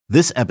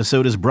This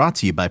episode is brought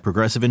to you by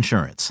Progressive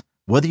Insurance.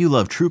 Whether you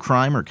love true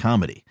crime or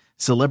comedy,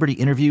 celebrity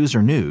interviews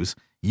or news,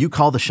 you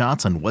call the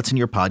shots on what's in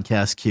your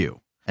podcast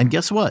queue. And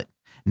guess what?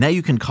 Now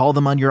you can call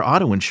them on your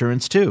auto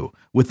insurance too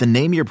with the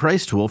Name Your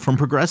Price tool from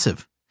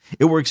Progressive.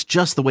 It works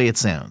just the way it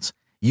sounds.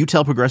 You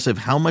tell Progressive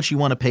how much you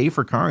want to pay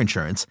for car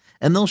insurance,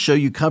 and they'll show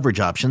you coverage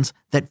options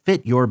that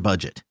fit your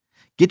budget.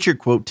 Get your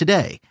quote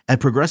today at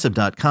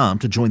Progressive.com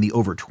to join the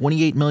over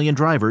 28 million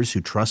drivers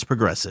who trust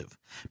Progressive.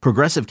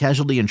 Progressive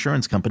Casualty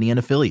Insurance Company and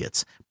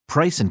Affiliates.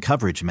 Price and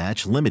coverage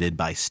match limited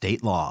by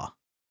state law.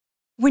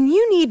 When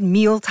you need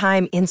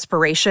mealtime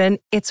inspiration,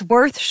 it's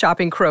worth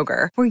shopping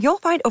Kroger, where you'll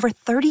find over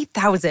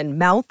 30,000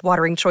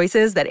 mouth-watering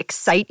choices that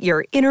excite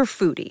your inner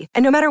foodie.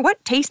 And no matter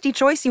what tasty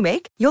choice you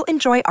make, you'll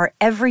enjoy our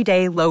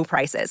everyday low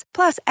prices,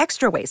 plus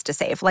extra ways to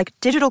save, like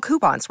digital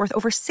coupons worth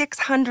over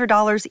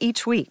 $600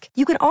 each week.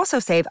 You can also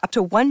save up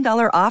to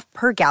 $1 off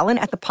per gallon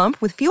at the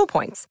pump with fuel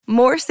points.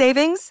 More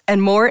savings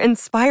and more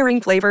inspiring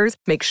flavors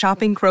make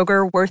shopping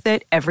Kroger worth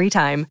it every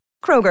time.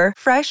 Kroger,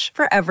 fresh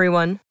for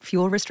everyone.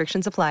 Fuel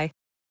restrictions apply.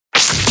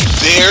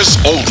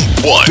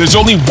 There's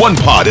only one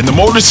pod in the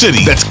Motor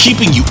City that's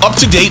keeping you up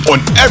to date on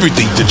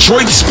everything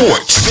Detroit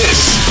sports.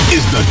 This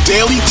is The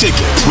Daily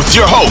Ticket with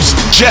your host,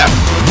 Jeff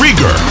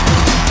Rieger.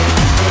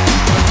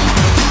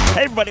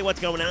 Hey everybody, what's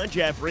going on?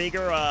 Jeff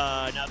Rieger,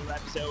 another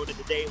episode of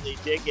The Daily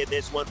Ticket.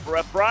 This one for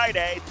a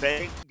Friday.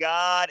 Thank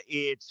God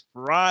it's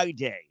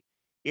Friday.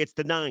 It's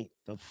the 9th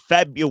of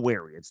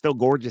February. It's still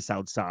gorgeous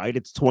outside.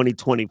 It's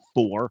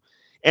 2024.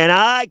 And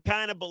I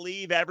kind of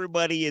believe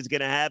everybody is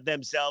going to have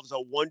themselves a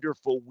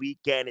wonderful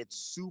weekend. It's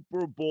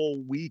Super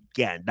Bowl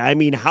weekend. I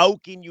mean, how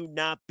can you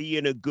not be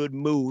in a good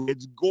mood?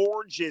 It's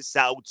gorgeous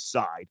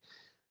outside.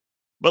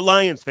 But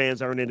Lions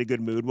fans aren't in a good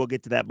mood. We'll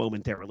get to that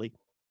momentarily.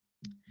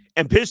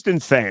 And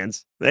Pistons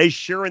fans, they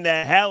sure in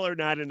the hell are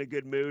not in a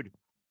good mood.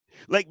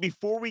 Like,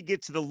 before we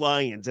get to the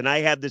Lions, and I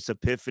had this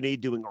epiphany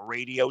doing a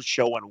radio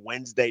show on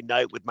Wednesday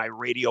night with my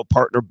radio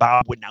partner,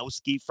 Bob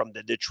Winowski from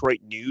the Detroit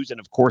News, and,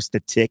 of course,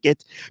 The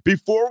Ticket.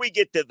 Before we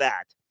get to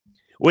that,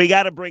 we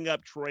got to bring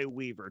up Troy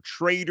Weaver,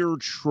 Trader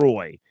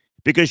Troy,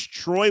 because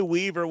Troy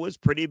Weaver was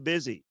pretty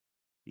busy.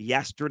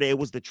 Yesterday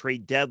was the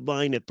trade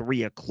deadline at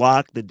 3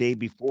 o'clock. The day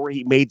before,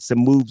 he made some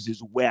moves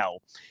as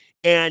well.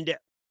 And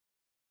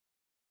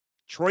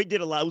Troy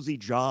did a lousy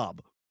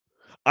job.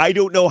 I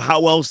don't know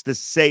how else to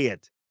say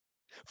it.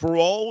 For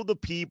all the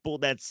people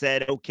that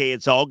said, okay,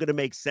 it's all going to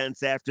make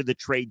sense after the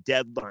trade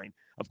deadline.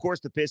 Of course,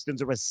 the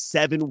Pistons are a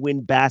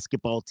 7-win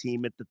basketball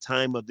team at the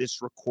time of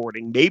this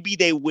recording. Maybe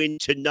they win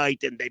tonight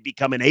and they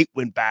become an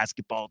 8-win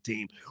basketball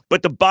team.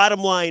 But the bottom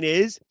line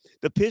is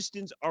the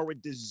Pistons are a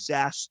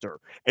disaster.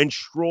 And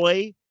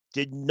Troy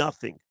did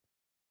nothing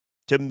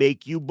to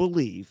make you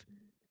believe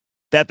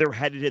that they're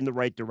headed in the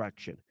right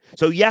direction.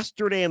 So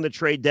yesterday on the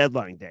trade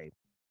deadline day,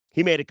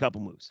 he made a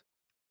couple moves.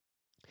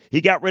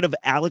 He got rid of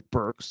Alec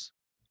Burks.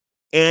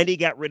 And he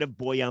got rid of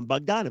Bojan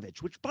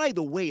Bogdanovic, which, by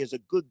the way, is a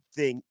good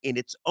thing in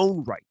its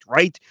own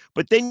right?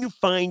 But then you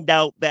find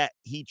out that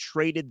he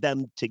traded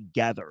them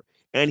together,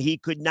 and he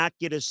could not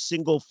get a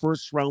single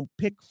first-round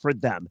pick for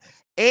them.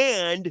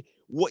 And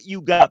what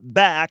you got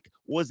back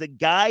was a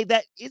guy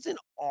that isn't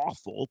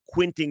awful,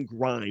 Quentin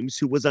Grimes,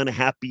 who was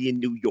unhappy in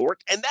New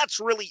York, and that's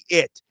really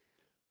it.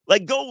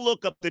 Like, go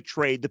look up the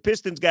trade. The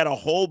Pistons got a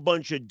whole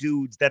bunch of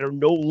dudes that are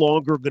no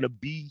longer going to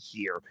be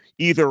here,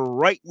 either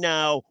right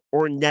now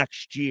or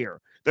next year.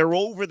 They're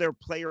over their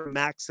player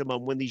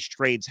maximum when these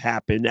trades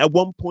happen. At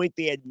one point,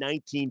 they had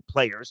 19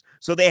 players,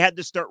 so they had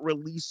to start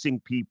releasing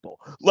people.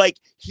 Like,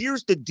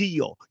 here's the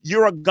deal.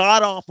 You're a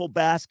god-awful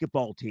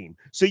basketball team,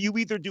 so you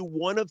either do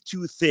one of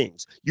two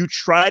things. You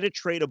try to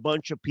trade a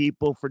bunch of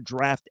people for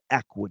draft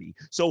equity,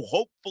 so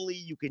hopefully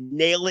you can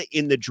nail it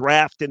in the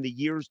draft in the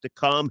years to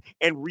come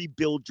and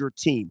rebuild your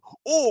team.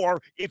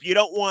 Or if you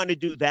don't want to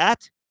do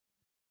that,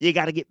 you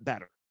got to get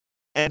better.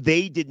 And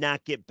they did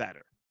not get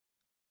better.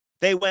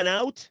 They went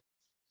out.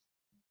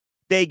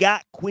 They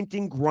got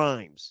Quentin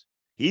Grimes.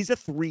 He's a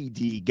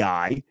 3D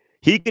guy.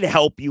 He could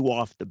help you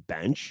off the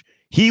bench.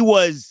 He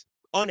was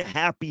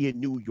unhappy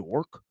in New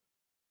York.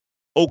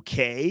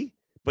 Okay,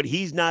 but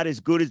he's not as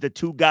good as the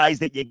two guys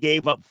that you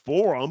gave up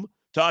for him.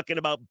 Talking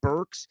about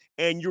Burks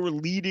and your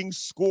leading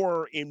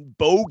scorer in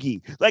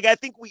Bogey. Like, I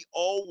think we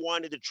all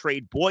wanted to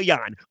trade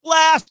Bojan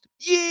last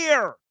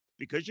year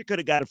because you could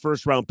have got a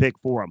first-round pick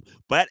for him.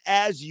 But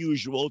as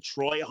usual,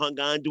 Troy hung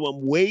on to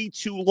him way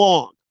too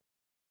long.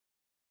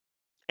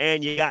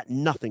 And you got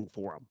nothing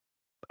for him.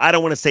 I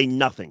don't want to say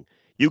nothing.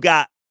 You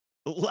got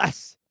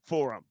less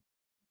for him.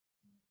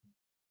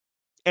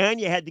 And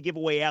you had to give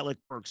away Alec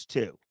Burks,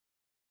 too.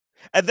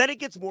 And then it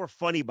gets more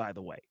funny, by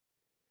the way,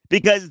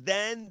 because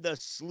then the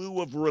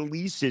slew of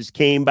releases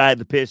came by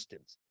the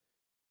Pistons.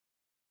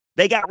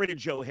 They got rid of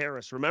Joe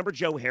Harris. Remember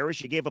Joe Harris?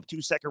 You gave up 2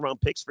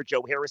 second-round picks for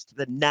Joe Harris to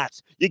the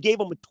Nets. You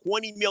gave him a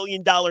 $20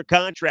 million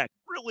contract.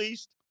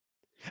 Released.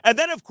 And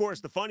then, of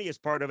course, the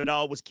funniest part of it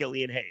all was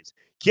Killian Hayes.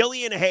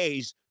 Killian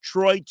Hayes,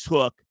 Troy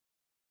took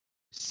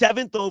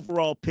 7th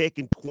overall pick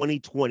in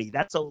 2020.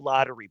 That's a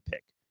lottery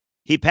pick.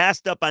 He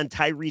passed up on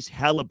Tyrese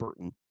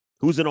Halliburton,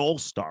 who's an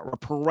all-star, a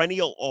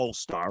perennial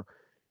all-star,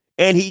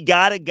 and he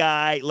got a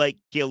guy like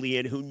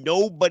Killian who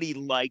nobody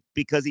liked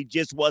because he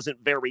just wasn't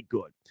very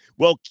good.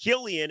 Well,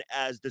 Killian,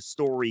 as the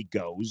story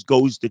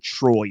goes to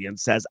Troy and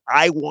says,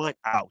 I want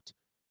out.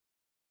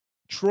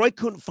 Troy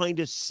couldn't find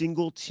a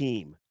single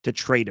team to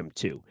trade him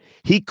to.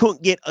 He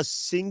couldn't get a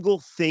single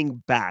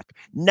thing back,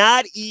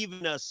 not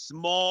even a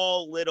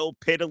small little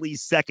piddly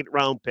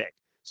second-round pick.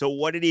 So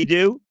what did he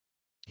do?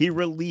 He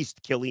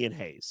released Killian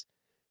Hayes.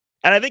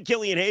 And I think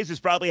Killian Hayes is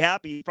probably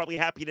happy. He's probably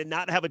happy to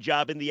not have a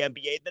job in the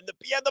NBA than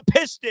the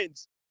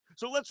Pistons.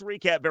 So let's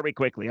recap very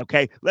quickly,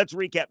 okay? Let's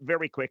recap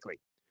very quickly.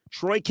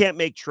 Troy can't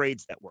make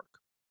trades that work.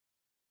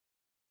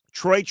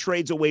 Troy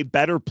trades away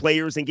better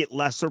players and get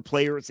lesser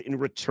players in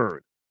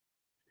return.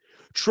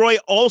 Troy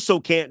also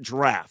can't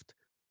draft.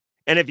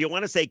 And if you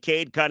want to say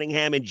Cade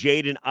Cunningham and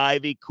Jaden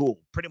Ivey, cool.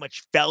 Pretty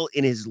much fell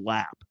in his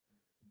lap.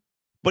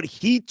 But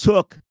he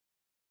took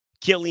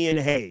Killian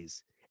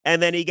Hayes. And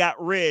then he got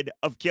rid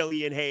of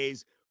Killian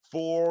Hayes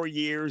 4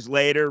 years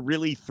later,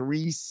 really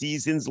 3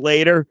 seasons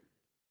later.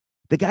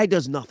 The guy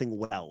does nothing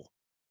well.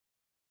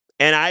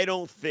 And I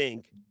don't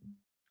think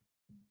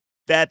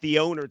that the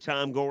owner,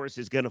 Tom Gores,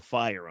 is going to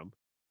fire him.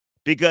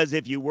 Because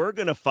if you were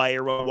going to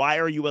fire him, why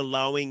are you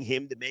allowing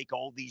him to make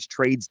all these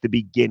trades to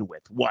begin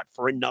with? What,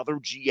 for another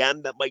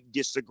GM that might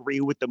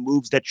disagree with the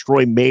moves that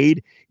Troy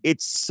made?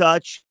 It's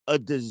such a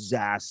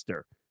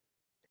disaster.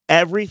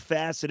 Every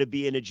facet of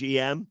being a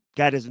GM,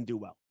 guy doesn't do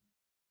well.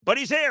 But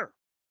he's here.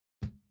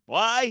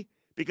 Why?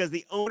 Because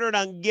the owner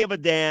doesn't give a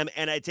damn,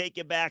 and I take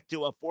you back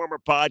to a former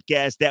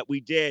podcast that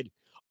we did.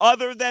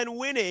 Other than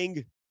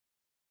winning,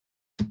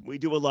 we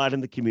do a lot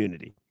in the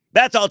community.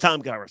 That's all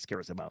Tom Gores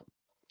cares about.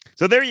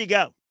 So there you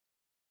go.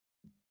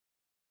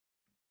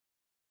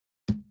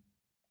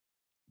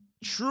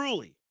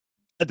 Truly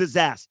a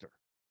disaster,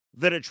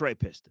 the Detroit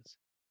Pistons.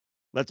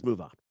 Let's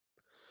move on.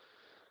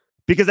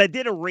 Because I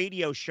did a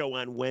radio show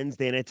on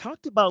Wednesday, and I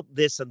talked about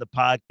this on the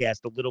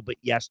podcast a little bit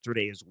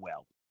yesterday as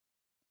well.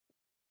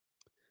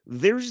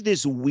 There's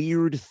this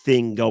weird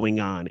thing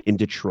going on in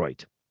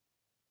Detroit.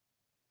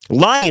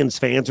 Lions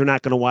fans are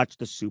not going to watch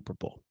the Super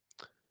Bowl.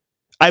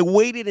 I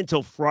waited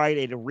until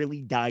Friday to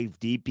really dive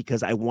deep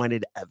because I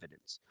wanted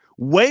evidence.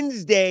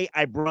 Wednesday,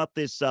 I brought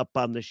this up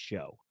on the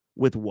show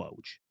with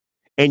Woj,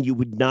 and you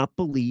would not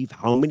believe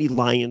how many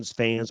Lions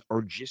fans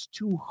are just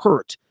too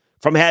hurt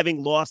from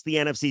having lost the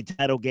NFC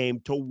title game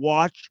to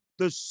watch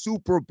the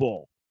Super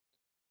Bowl.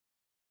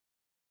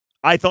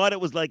 I thought it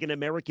was like an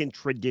American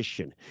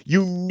tradition.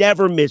 You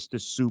never miss the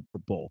Super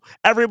Bowl.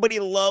 Everybody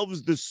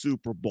loves the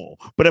Super Bowl.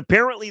 But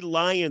apparently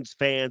Lions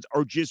fans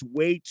are just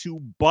way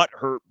too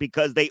butthurt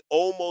because they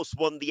almost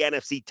won the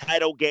NFC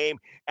title game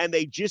and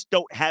they just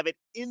don't have it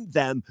in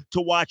them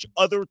to watch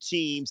other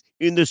teams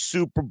in the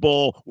Super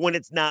Bowl when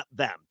it's not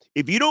them.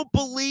 If you don't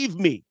believe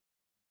me,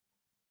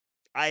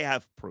 I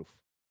have proof.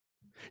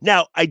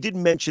 Now, I did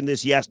mention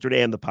this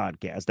yesterday on the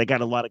podcast. I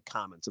got a lot of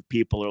comments of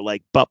people who are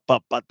like, but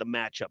the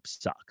matchup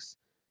sucks.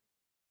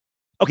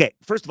 Okay,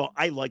 first of all,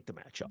 I like the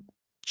matchup.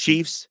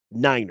 Chiefs,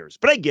 Niners.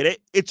 But I get it.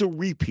 It's a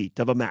repeat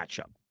of a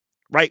matchup,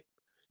 right?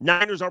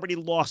 Niners already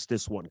lost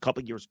this one a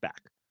couple years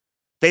back.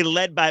 They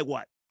led by,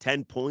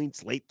 10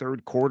 points, late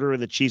third quarter,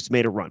 and the Chiefs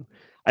made a run.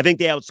 I think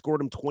they outscored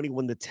them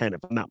 21-10,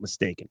 if I'm not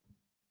mistaken.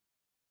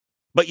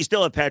 But you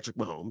still have Patrick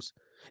Mahomes.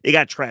 You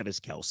got Travis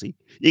Kelce.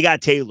 You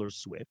got Taylor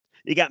Swift.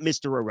 You got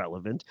Mr.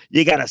 Irrelevant.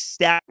 You got a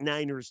stacked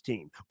Niners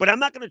team. But I'm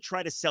not going to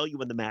try to sell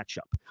you in the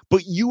matchup.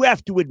 But you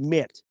have to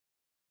admit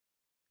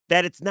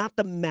that it's not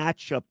the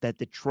matchup that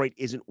Detroit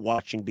isn't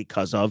watching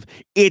because of.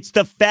 It's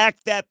the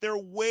fact that they're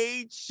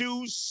way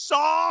too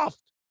soft.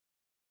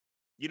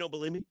 You don't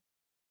believe me?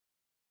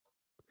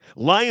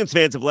 Lions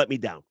fans have let me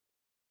down.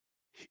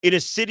 In a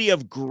city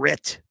of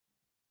grit,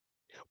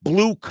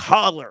 blue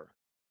collar,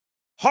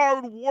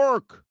 hard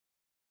work,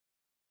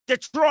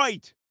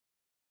 Detroit.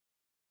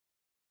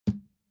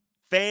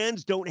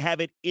 Fans don't have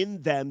it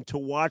in them to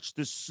watch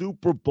the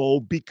Super Bowl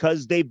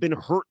because they've been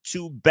hurt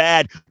too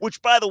bad,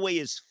 which, by the way,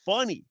 is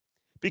funny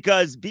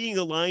because being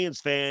a Lions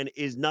fan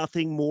is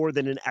nothing more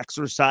than an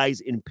exercise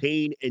in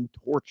pain and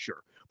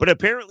torture. But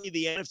apparently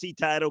the NFC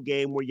title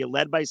game where you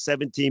led by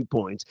 17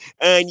 points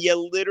and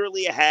you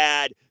literally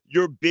had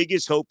your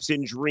biggest hopes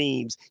and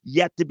dreams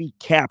yet to be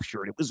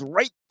captured. It was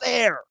right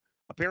there.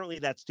 Apparently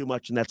that's too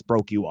much and that's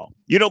broke you all.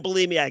 You don't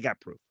believe me? I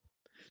got proof.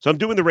 So I'm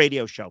doing the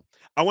radio show.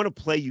 I want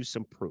to play you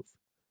some proof.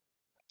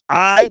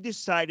 I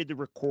decided to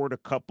record a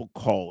couple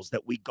calls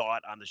that we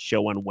got on the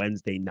show on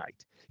Wednesday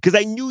night because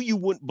I knew you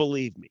wouldn't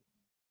believe me.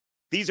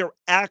 These are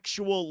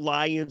actual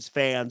Lions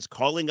fans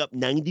calling up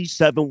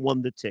 97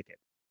 Won the Ticket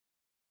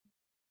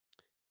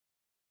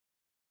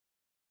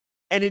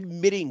and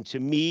admitting to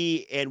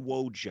me and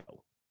Wojo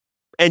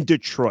and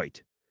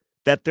Detroit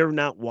that they're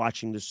not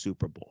watching the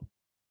Super Bowl.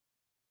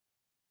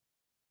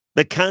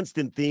 The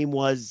constant theme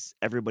was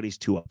everybody's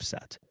too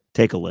upset.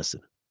 Take a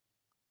listen.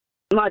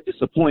 I'm not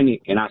disappointed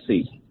in our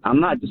season.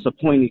 I'm not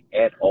disappointed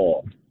at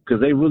all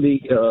because they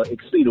really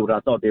exceeded what I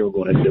thought they were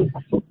going to do.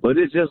 But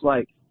it's just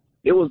like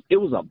it was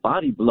a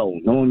body blow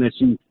knowing that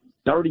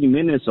 30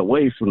 minutes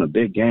away from the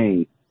big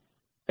game,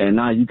 and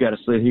now you got to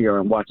sit here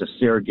and watch a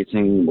surrogate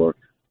team or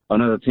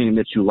another team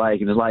that you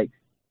like. And it's like,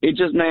 it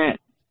just, man,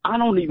 I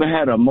don't even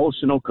have the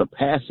emotional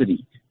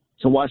capacity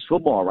to watch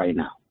football right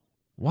now.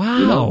 Wow,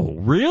 you know?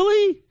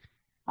 Really?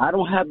 I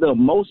don't have the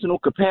emotional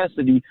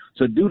capacity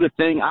to do the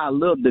thing I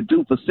love to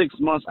do for 6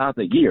 months out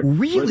the year.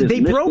 Really? They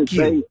broke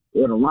you.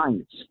 Or the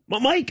Lions.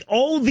 Well, Mike,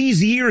 all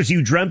these years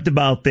you dreamt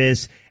about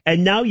this,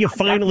 and now you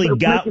finally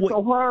got what.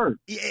 So hard.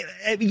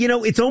 You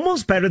know, it's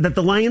almost better that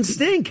the Lions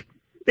stink.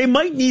 They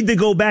might need to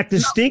go back to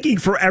stinking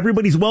for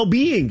everybody's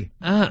well-being.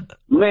 Man,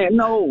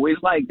 no,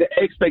 it's like the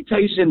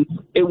expectation,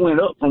 it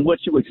went up from what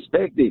you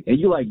expected. And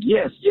you're like,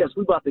 yes,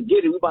 we about to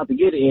get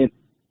it. And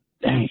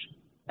dang.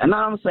 And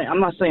I'm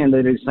not saying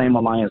that they're the same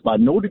alliance by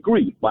no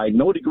degree. By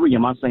no degree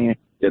am I saying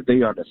that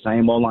they are the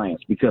same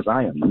alliance, because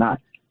I am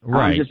not.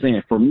 Right. I'm just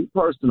saying, for me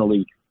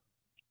personally,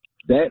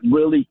 that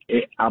really,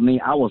 I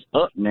was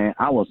up, man.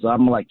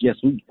 I'm like, yes,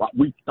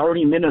 we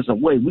 30 minutes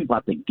away. We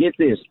about to get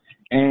this.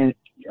 And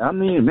I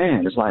mean,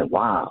 man, it's like,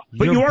 wow.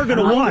 But you are going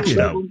to watch,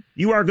 though.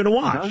 You are going to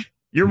watch. Huh?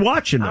 You're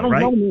watching, though, right?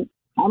 I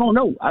don't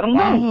know.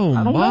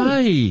 Oh,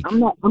 Mike.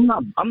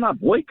 I'm not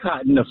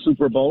boycotting the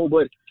Super Bowl,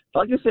 but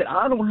like I said,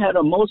 I don't have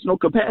emotional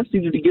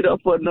capacity to get up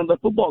for another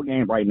football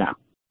game right now.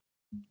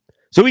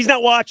 So he's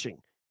not watching,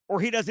 or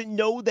he doesn't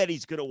know that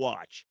he's going to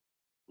watch.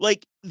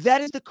 Like,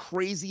 that is the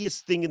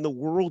craziest thing in the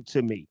world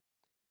to me.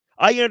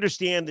 I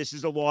understand this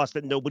is a loss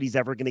that nobody's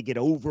ever going to get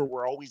over.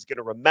 We're always going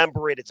to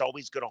remember it. It's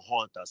always going to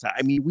haunt us.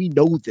 I mean, we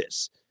know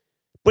this.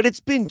 But it's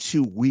been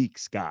 2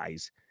 weeks,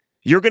 guys.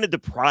 You're going to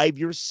deprive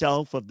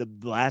yourself of the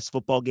last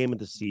football game of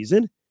the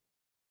season?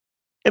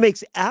 It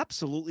makes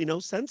absolutely no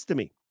sense to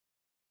me.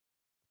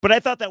 But I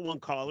thought that one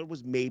caller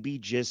was maybe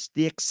just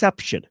the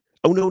exception.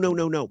 Oh,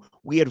 no.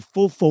 We had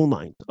full phone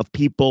lines of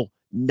people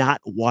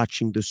not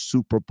watching the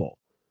Super Bowl.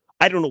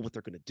 I don't know what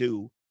they're going to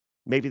do.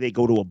 Maybe they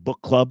go to a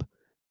book club.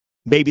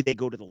 Maybe they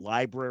go to the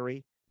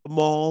library, the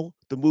mall,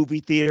 the movie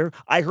theater.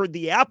 I heard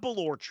the apple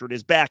orchard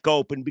is back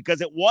open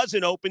because it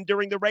wasn't open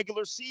during the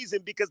regular season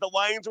because the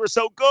Lions were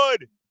so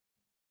good.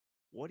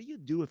 What do you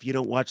do if you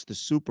don't watch the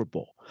Super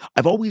Bowl?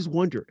 I've always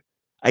wondered.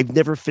 I've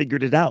never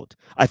figured it out.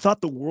 I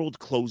thought the world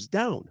closed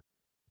down.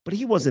 But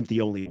he wasn't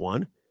the only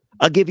one.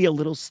 I'll give you a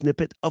little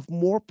snippet of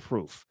more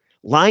proof.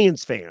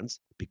 Lions fans,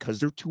 because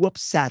they're too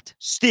upset,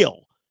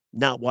 still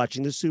not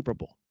watching the Super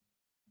Bowl.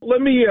 Let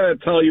me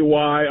tell you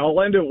why.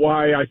 I'll end it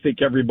why I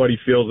think everybody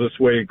feels this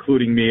way,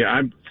 including me.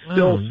 I'm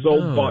still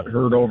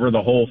butthurt over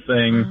the whole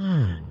thing.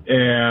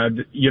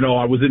 And,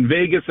 I was in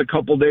Vegas a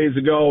couple days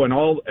ago, and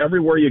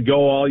everywhere you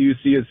go, all you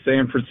see is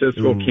San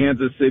Francisco,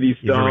 Kansas City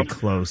stuff. Very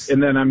close.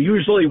 And then I'm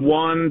usually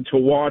one to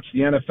watch the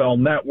NFL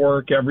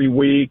Network every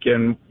week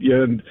and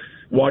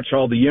watch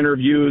all the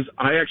interviews.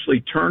 I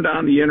actually turned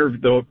on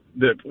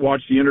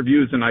watched the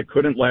interviews, and I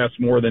couldn't last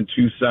more than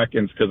 2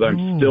 seconds because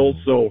I'm still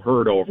so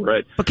hurt over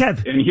it. But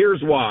Kev, and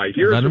here's why.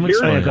 Here's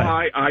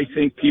why I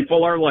think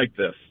people are like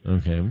this.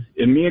 Okay.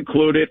 And me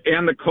included,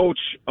 and the coach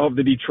of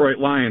the Detroit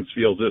Lions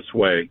feels this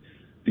way.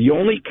 The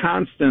only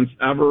constants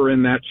ever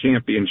in that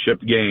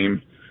championship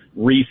game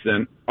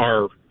recent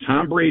are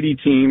Tom Brady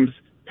teams,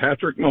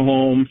 Patrick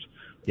Mahomes,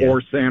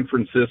 or San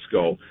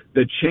Francisco.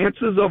 The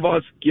chances of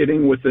us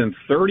getting within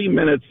 30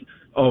 minutes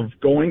of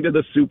going to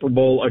the Super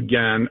Bowl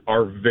again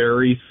are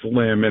very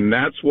slim, and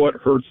that's what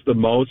hurts the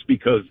most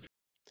because...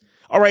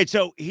 All right,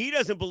 so he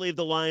doesn't believe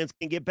the Lions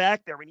can get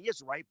back there, and he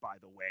is right, by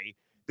the way.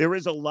 There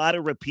is a lot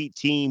of repeat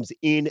teams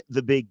in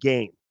the big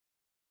game.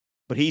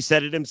 But he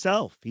said it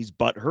himself. He's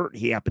butthurt.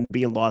 He happened to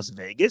be in Las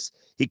Vegas.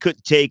 He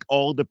couldn't take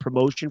all the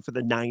promotion for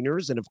the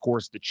Niners and, of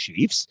course, the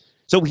Chiefs.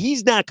 So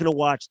he's not going to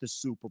watch the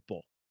Super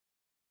Bowl.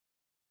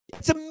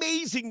 It's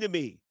amazing to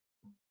me.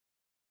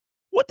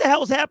 What the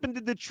hell's happened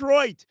to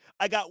Detroit?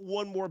 I got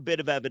one more bit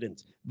of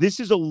evidence. This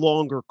is a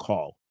longer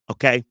call,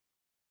 okay?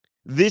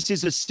 This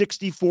is a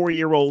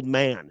 64-year-old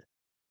man.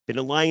 Been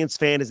a Lions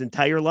fan his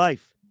entire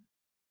life.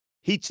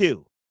 He,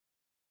 too.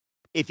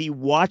 If he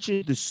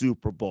watches the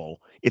Super Bowl,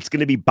 it's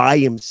going to be by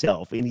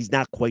himself, and he's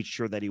not quite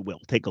sure that he will.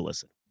 Take a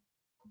listen.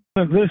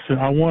 Listen,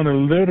 I want to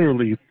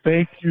literally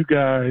thank you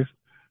guys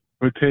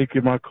for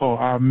taking my call.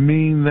 I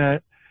mean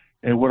that,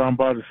 and what I'm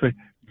about to say.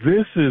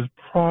 This is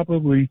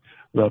probably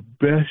the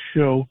best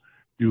show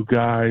you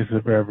guys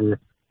have ever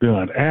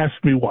done. Ask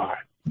me why.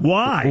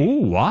 Why?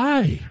 Ooh,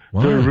 why?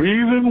 The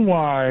reason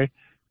why,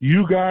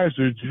 you guys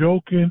are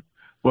joking,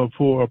 but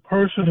for a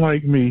person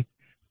like me,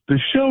 the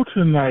show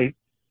tonight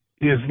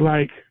is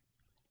like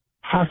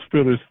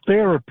hospital. It's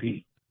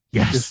therapy.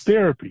 Yes. It's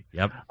therapy.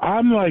 Yep.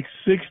 I'm like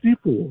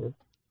 64.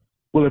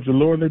 Well, if the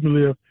Lord let me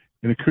live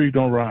and the creek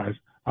don't rise,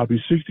 I'll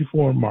be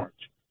 64 in March.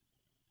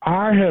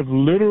 I have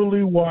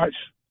literally watched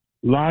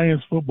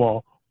Lions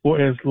football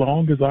for as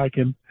long as I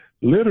can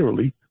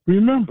literally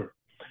remember.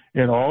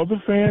 And all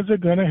the fans are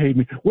going to hate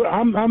me. Well,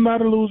 I'm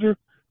not a loser.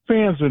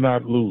 Fans are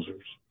not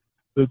losers.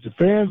 The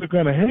fans are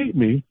going to hate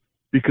me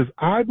because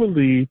I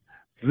believe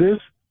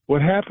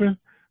what happened,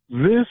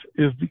 this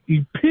is the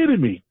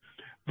epitome.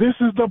 This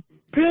is the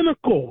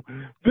pinnacle.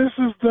 This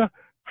is the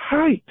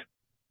height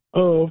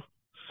of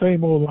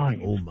same old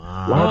Lions. Oh,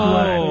 my. Why do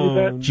I say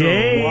that?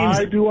 James.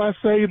 Why do I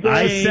say that?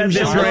 I said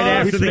this right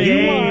after the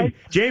game.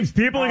 James,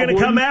 people are going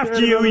to come after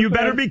you. You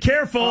better be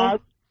careful.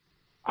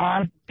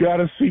 I've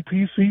got a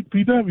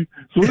CPCPW.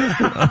 So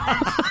listen.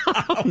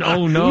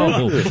 Oh,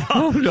 no.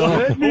 Oh,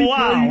 no.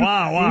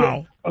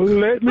 Wow.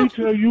 Let me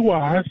tell you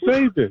why I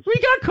say this. We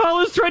got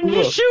callers threatening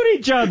to shoot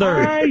each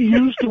other. I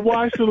used to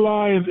watch the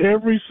Lions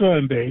every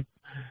Sunday,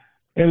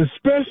 and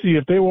especially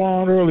if they were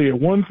on early at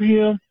 1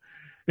 p.m.,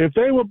 if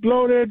they would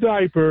blow their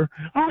diaper,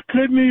 I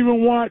couldn't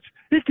even watch.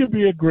 It could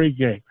be a great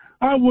game.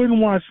 I wouldn't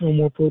watch no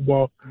more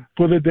football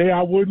for the day.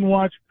 I wouldn't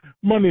watch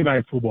Monday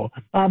Night Football.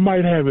 I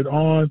might have it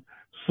on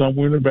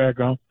somewhere in the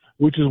background,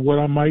 which is what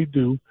I might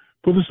do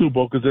for the Super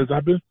Bowl, because as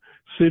I've been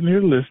sitting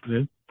here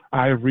listening,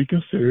 I have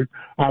reconsidered.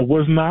 I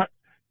was not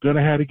going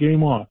to have the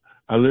game on.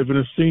 I live in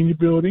a senior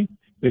building.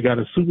 They got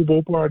a Super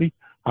Bowl party.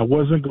 I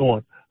wasn't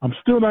going. I'm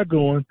still not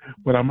going,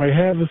 but I might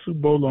have the Super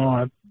Bowl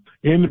on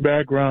in the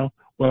background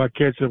while I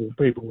catch up with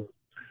paperwork.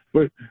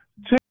 But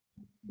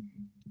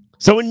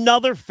so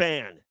another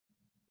fan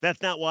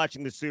that's not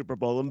watching the Super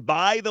Bowl, and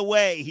by the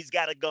way, he's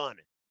got a gun.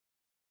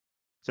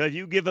 So if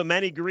you give him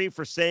any grief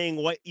for saying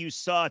what you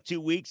saw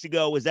 2 weeks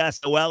ago was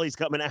SOL, he's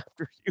coming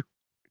after you.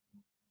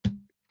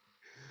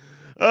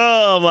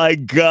 Oh, my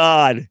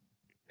God.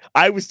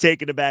 I was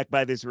taken aback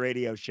by this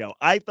radio show.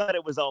 I thought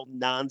it was all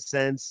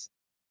nonsense.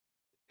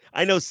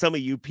 I know some of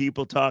you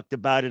people talked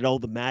about it. Oh,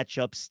 the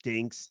matchup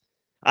stinks.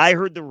 I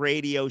heard the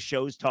radio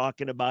shows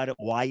talking about it.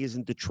 Why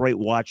isn't Detroit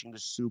watching the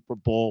Super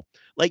Bowl?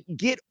 Like,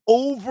 get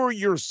over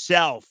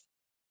yourself.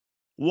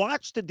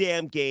 Watch the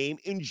damn game.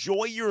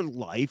 Enjoy your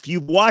life.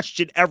 You've watched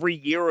it every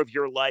year of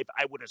your life,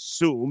 I would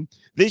assume.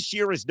 This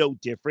year is no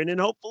different. And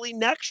hopefully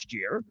next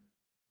year,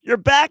 you're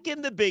back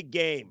in the big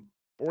game.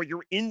 Or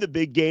you're in the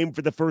big game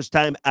for the first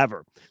time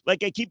ever.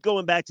 Like, I keep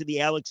going back to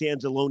the Alex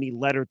Anzalone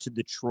letter to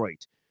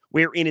Detroit,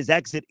 where in his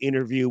exit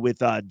interview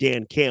with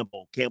Dan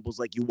Campbell, Campbell's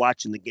like, you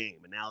watching the game?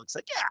 And Alex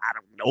like, yeah, I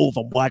don't know if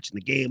I'm watching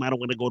the game. I don't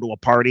want to go to a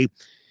party.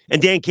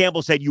 And Dan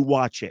Campbell said, you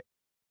watch it.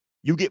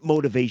 You get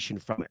motivation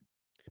from it.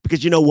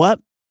 Because you know what?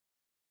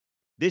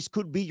 This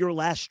could be your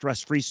last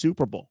stress-free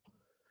Super Bowl.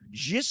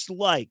 Just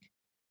like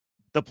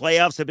the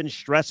playoffs have been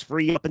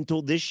stress-free up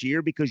until this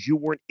year because you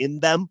weren't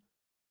in them.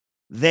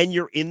 Then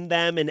you're in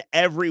them, and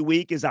every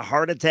week is a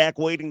heart attack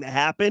waiting to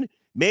happen.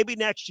 Maybe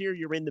next year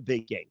you're in the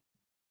big game.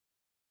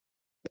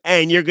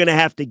 And you're going to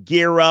have to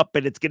gear up,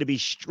 and it's going to be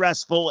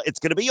stressful. It's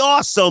going to be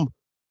awesome.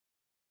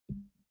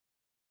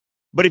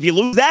 But if you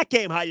lose that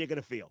game, how are you going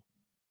to feel?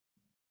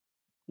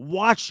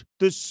 Watch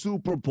the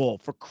Super Bowl,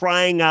 for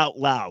crying out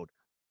loud.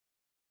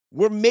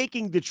 We're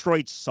making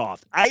Detroit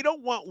soft. I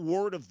don't want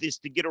word of this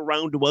to get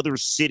around to other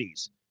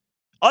cities.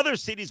 Other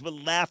cities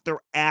would laugh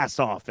their ass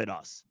off at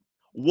us.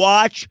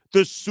 Watch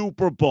the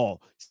Super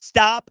Bowl.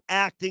 Stop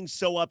acting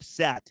so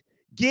upset.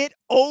 Get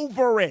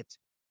over it.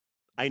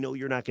 I know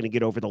you're not going to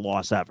get over the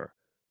loss ever,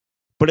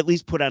 but at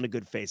least put on a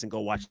good face and go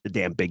watch the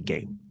damn big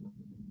game.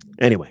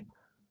 Anyway,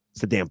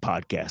 it's the damn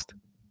podcast.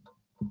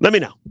 Let me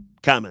know.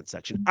 Comment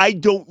section. I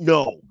don't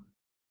know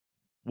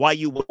why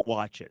you won't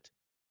watch it.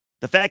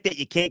 The fact that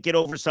you can't get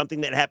over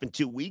something that happened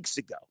 2 weeks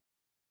ago.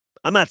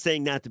 I'm not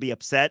saying not to be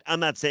upset. I'm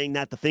not saying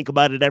not to think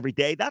about it every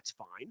day. That's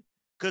fine,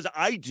 because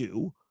I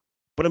do.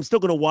 But I'm still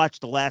going to watch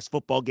the last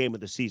football game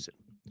of the season.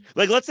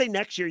 Like, let's say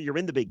next year you're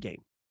in the big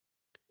game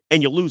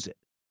and you lose it.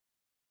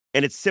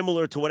 And it's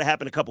similar to what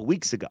happened a couple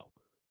weeks ago.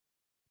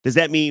 Does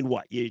that mean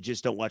what? You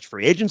just don't watch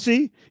free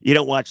agency? You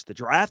don't watch the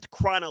draft?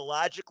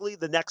 Chronologically,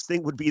 the next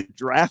thing would be the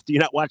draft. Do you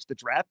not watch the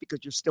draft because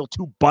you're still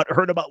too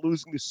butthurt about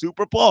losing the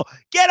Super Bowl?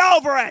 Get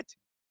over it!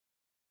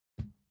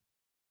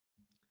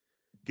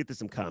 Get to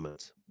some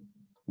comments.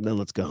 And then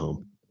let's go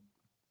home.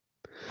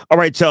 All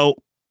right, so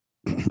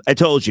I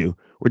told you,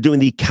 we're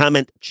doing the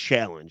comment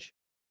challenge.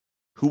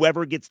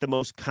 Whoever gets the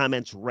most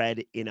comments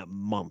read in a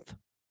month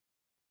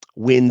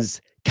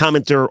wins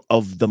commenter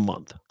of the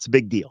month. It's a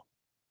big deal.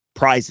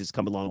 Prizes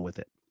come along with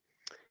it.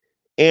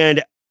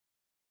 And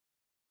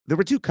there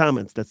were two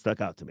comments that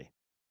stuck out to me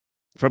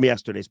from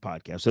yesterday's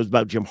podcast. So it was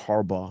about Jim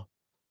Harbaugh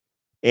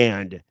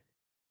and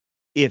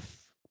if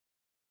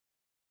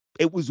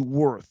it was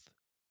worth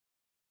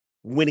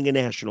winning a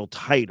national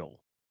title,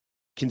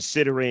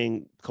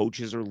 considering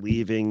coaches are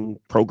leaving,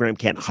 program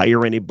can't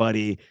hire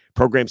anybody,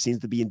 program seems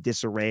to be in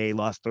disarray,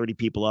 lost 30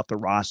 people off the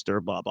roster,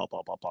 blah, blah,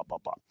 blah, blah, blah, blah,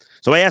 blah.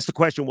 So I asked the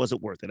question, was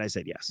it worth it? I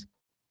said yes.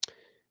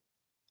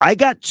 I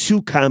got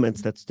two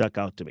comments that stuck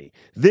out to me.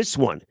 This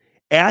one,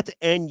 at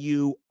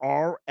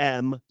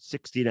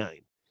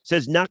NURM69,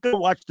 says, not going to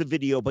watch the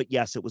video, but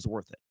yes, it was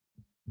worth it.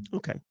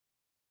 Okay.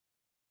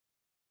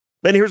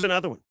 Then here's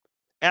another one.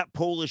 At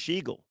Polish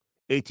Eagle,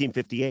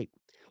 1858.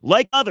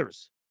 Like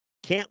others,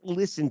 can't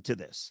listen to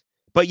this.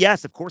 But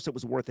yes, of course it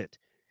was worth it.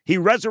 He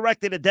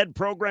resurrected a dead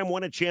program,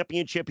 won a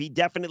championship. He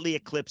definitely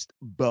eclipsed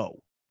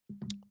Bo.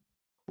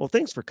 Well,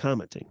 thanks for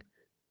commenting.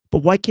 But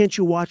why can't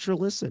you watch or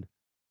listen?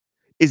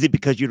 Is it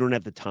because you don't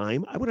have the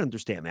time? I would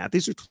understand that.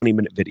 These are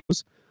 20-minute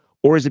videos.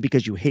 Or is it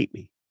because you hate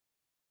me?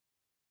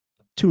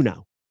 Two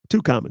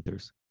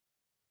commenters.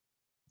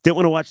 Didn't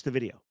want to watch the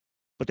video.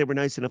 but they were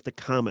nice enough to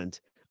comment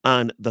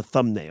on the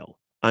thumbnail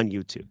on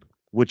YouTube,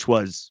 which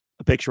was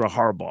a picture of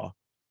Harbaugh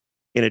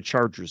in a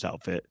Chargers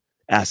outfit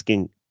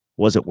asking,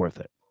 was it worth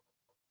it?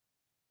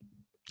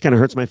 Kind of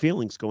hurts my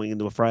feelings going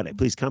into a Friday.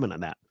 Please comment on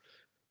that.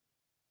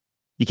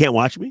 You can't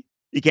watch me?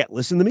 You can't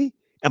listen to me?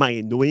 Am I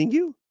annoying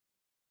you?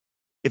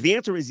 If the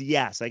answer is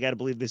yes, I got to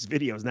believe this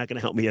video is not going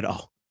to help me at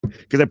all,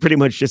 because I pretty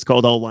much just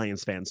called all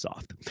Lions fans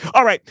soft.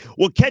 All right,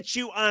 we'll catch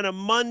you on a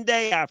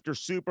Monday after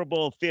Super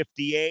Bowl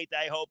 58.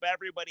 I hope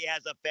everybody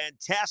has a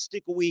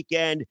fantastic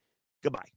weekend. Goodbye.